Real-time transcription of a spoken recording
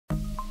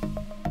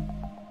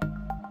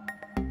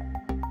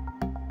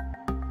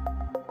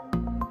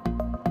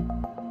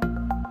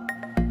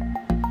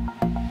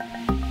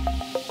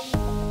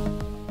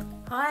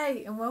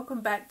Hi and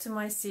welcome back to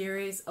my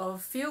series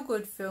of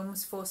feel-good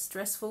films for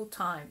stressful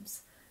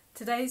times.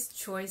 Today's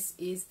choice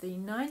is the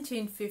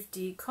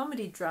 1950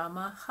 comedy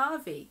drama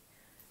Harvey.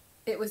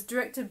 It was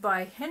directed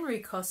by Henry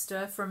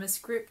Koster from a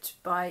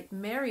script by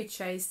Mary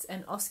Chase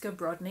and Oscar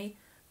Brodney,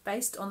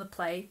 based on the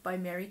play by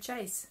Mary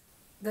Chase.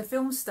 The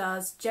film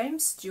stars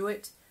James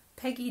Stewart,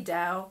 Peggy,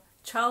 Dowd,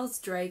 Charles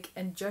Drake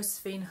and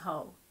Josephine.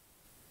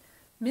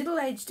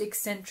 Middle-aged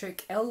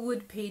eccentric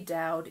Elwood P.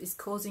 Dowd is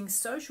causing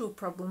social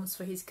problems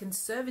for his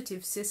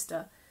conservative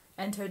sister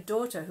and her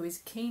daughter, who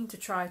is keen to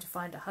try to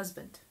find a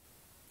husband.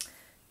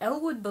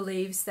 Elwood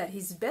believes that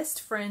his best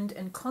friend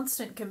and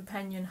constant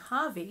companion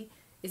Harvey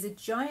is a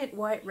giant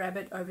white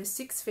rabbit over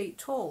 6 feet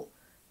tall,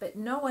 but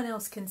no one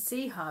else can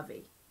see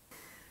Harvey.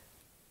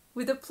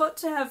 With a plot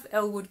to have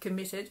Elwood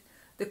committed,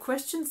 the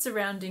questions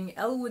surrounding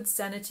Elwood's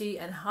sanity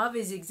and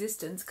Harvey's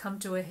existence come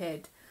to a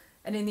head,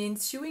 and in the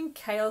ensuing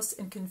chaos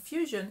and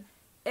confusion,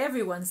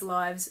 everyone's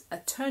lives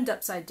are turned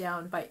upside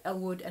down by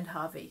Elwood and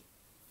Harvey.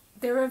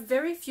 There are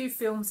very few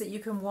films that you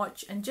can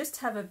watch and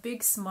just have a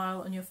big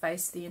smile on your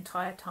face the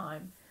entire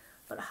time,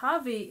 but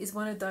Harvey is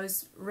one of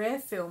those rare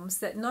films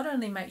that not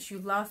only makes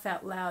you laugh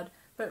out loud,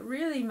 but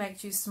really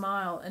makes you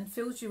smile and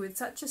fills you with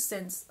such a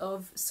sense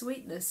of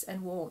sweetness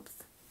and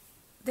warmth.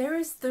 There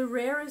is the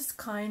rarest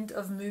kind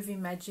of movie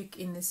magic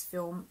in this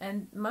film,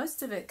 and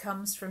most of it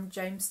comes from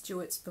James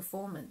Stewart's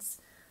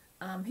performance.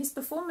 His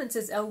performance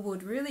as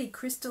Elwood really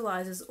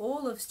crystallises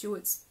all of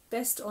Stewart's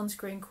best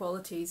on-screen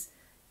qualities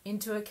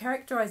into a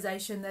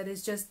characterisation that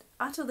is just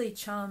utterly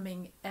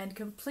charming and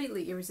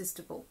completely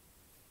irresistible.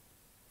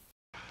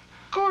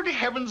 Good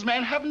heavens,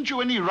 man, haven't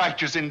you any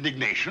righteous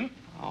indignation?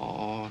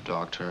 Oh,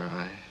 Doctor,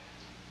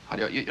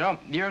 you know,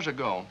 years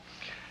ago,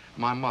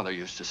 my mother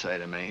used to say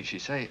to me, she'd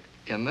say,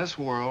 in this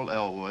world,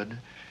 Elwood,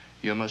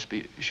 you must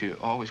be, she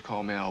always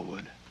called me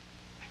Elwood.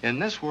 In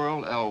this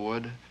world,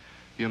 Elwood,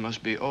 you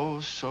must be oh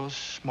so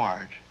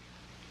smart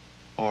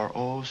or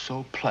oh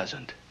so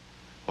pleasant.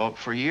 Well,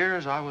 for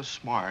years I was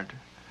smart.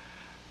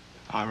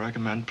 I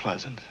recommend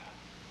pleasant.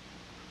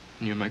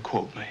 You may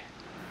quote me.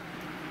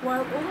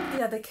 While all of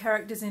the other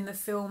characters in the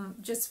film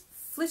just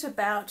flit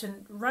about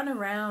and run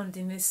around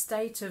in this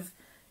state of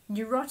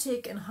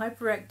neurotic and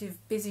hyperactive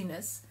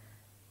busyness,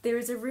 there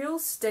is a real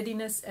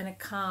steadiness and a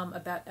calm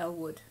about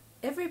Elwood.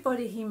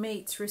 Everybody he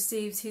meets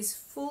receives his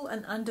full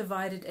and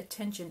undivided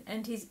attention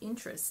and his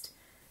interest.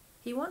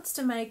 He wants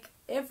to make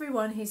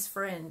everyone his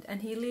friend,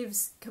 and he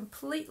lives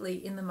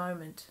completely in the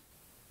moment.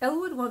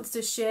 Elwood wants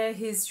to share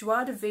his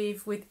joie de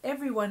vivre with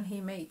everyone he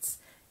meets,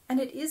 and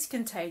it is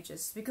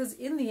contagious because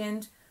in the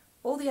end,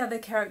 all the other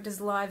characters'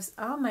 lives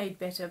are made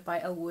better by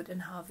Elwood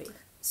and Harvey.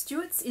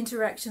 Stewart's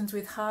interactions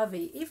with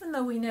Harvey, even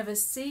though we never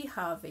see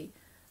Harvey,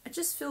 are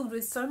just filled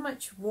with so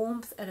much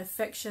warmth and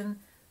affection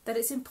that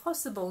it's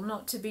impossible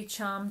not to be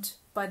charmed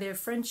by their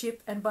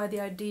friendship and by the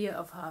idea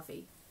of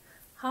Harvey.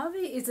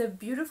 Harvey is a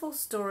beautiful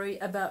story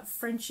about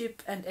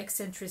friendship and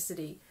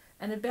eccentricity,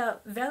 and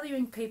about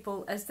valuing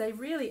people as they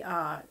really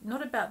are,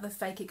 not about the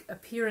fake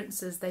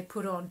appearances they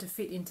put on to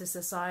fit into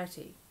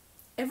society.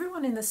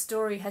 Everyone in the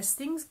story has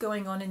things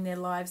going on in their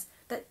lives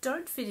that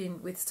don't fit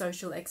in with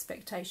social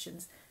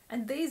expectations,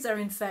 and these are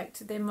in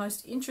fact their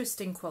most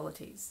interesting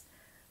qualities.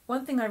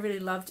 One thing I really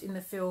loved in the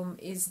film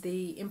is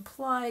the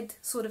implied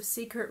sort of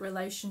secret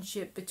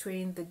relationship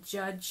between the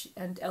judge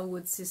and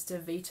Elwood's sister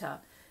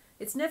Veta.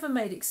 It's never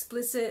made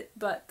explicit,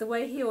 but the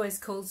way he always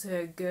calls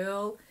her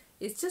girl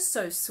is just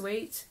so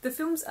sweet. The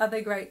film's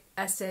other great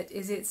asset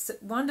is its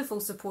wonderful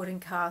supporting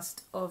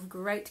cast of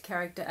great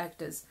character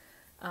actors.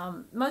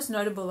 Most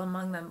notable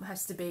among them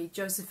has to be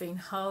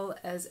Josephine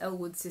as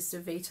Elwood's sister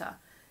Veta.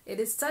 It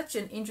is such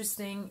an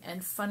interesting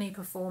and funny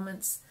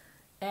performance,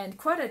 and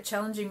quite a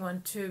challenging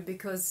one too,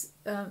 because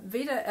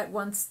Veta at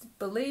once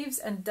believes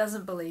and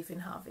doesn't believe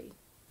in Harvey.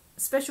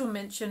 Special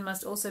mention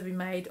must also be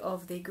made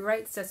of the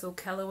great Cecil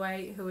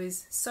Kellaway, who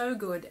is so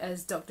good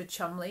as Dr.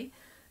 Chumley,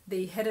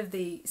 the head of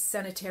the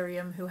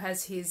sanitarium, who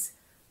has his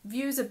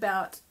views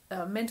about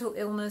mental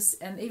illness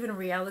and even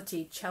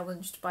reality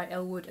challenged by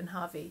Elwood and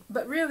Harvey.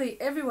 But really,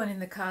 everyone in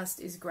the cast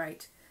is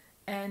great.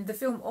 And the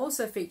film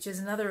also features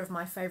another of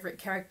my favourite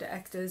character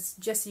actors,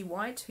 Jessie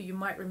White, who you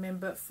might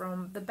remember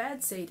from The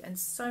Bad Seed and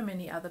so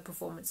many other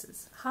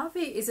performances.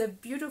 Harvey is a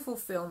beautiful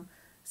film,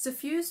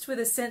 suffused with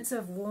a sense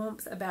of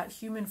warmth about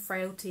human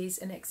frailties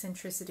and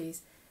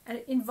eccentricities, and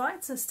it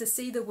invites us to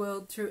see the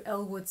world through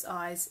Elwood's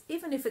eyes,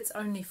 even if it's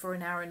only for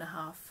an hour and a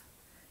half.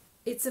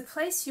 It's a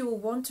place you will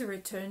want to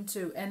return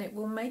to, and it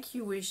will make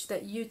you wish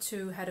that you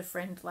too had a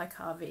friend like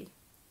Harvey.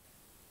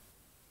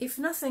 If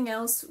nothing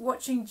else,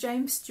 watching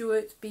James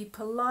Stewart be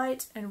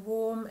polite and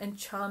warm and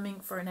charming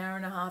for an hour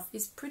and a half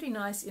is pretty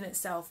nice in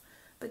itself,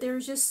 but there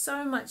is just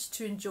so much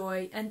to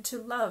enjoy and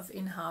to love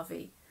in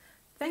Harvey.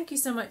 Thank you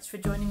so much for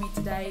joining me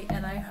today,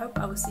 and I hope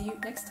I will see you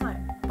next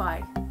time.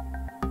 Bye.